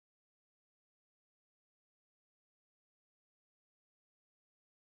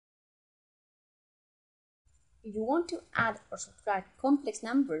If you want to add or subtract complex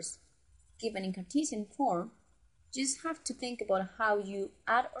numbers given in Cartesian form, you just have to think about how you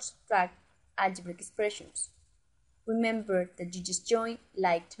add or subtract algebraic expressions. Remember that you just join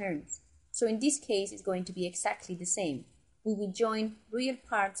like terms. So in this case, it's going to be exactly the same. We will join real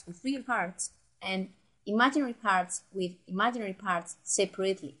parts with real parts and imaginary parts with imaginary parts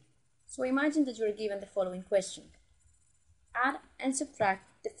separately. So imagine that you are given the following question. Add and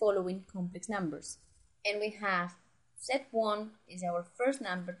subtract the following complex numbers. And we have Z1 is our first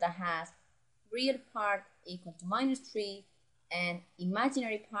number that has real part equal to -3 and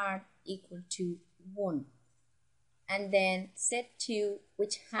imaginary part equal to 1. And then Z2,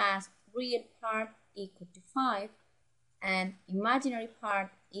 which has real part equal to 5 and imaginary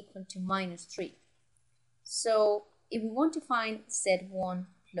part equal to -3. So if we want to find Z1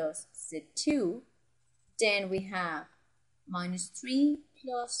 plus Z2, then we have -3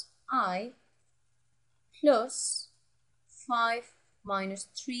 plus I plus 5 minus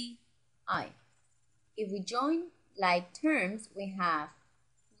 3i. If we join like terms, we have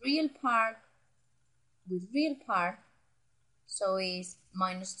real part with real part, so is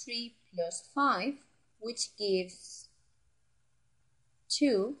 -3 plus 5, which gives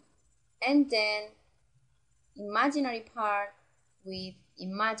 2, and then imaginary part with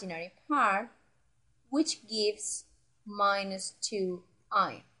imaginary part, which gives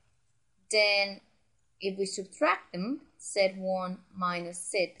 -2i. Then if we subtract them, Z1 minus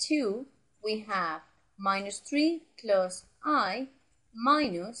Z2, we have -3 plus I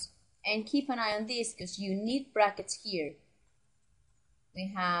minus, and keep an eye on this because you need brackets here. We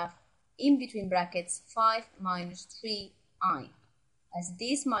have in between brackets 5 minus 3i, as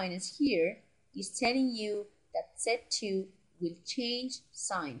this minus here is telling you that Z2 will change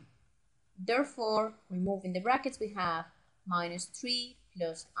sign. Therefore, removing the brackets, we have -3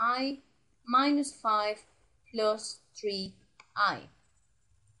 plus I minus 5 plus 3i.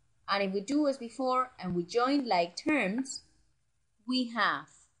 And if we do as before and we join like terms, we have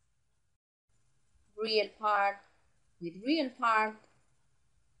real part with real part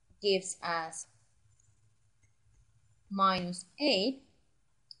gives us -8,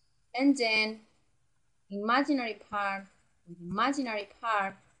 and then imaginary part with imaginary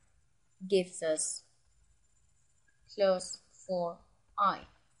part gives us +4i.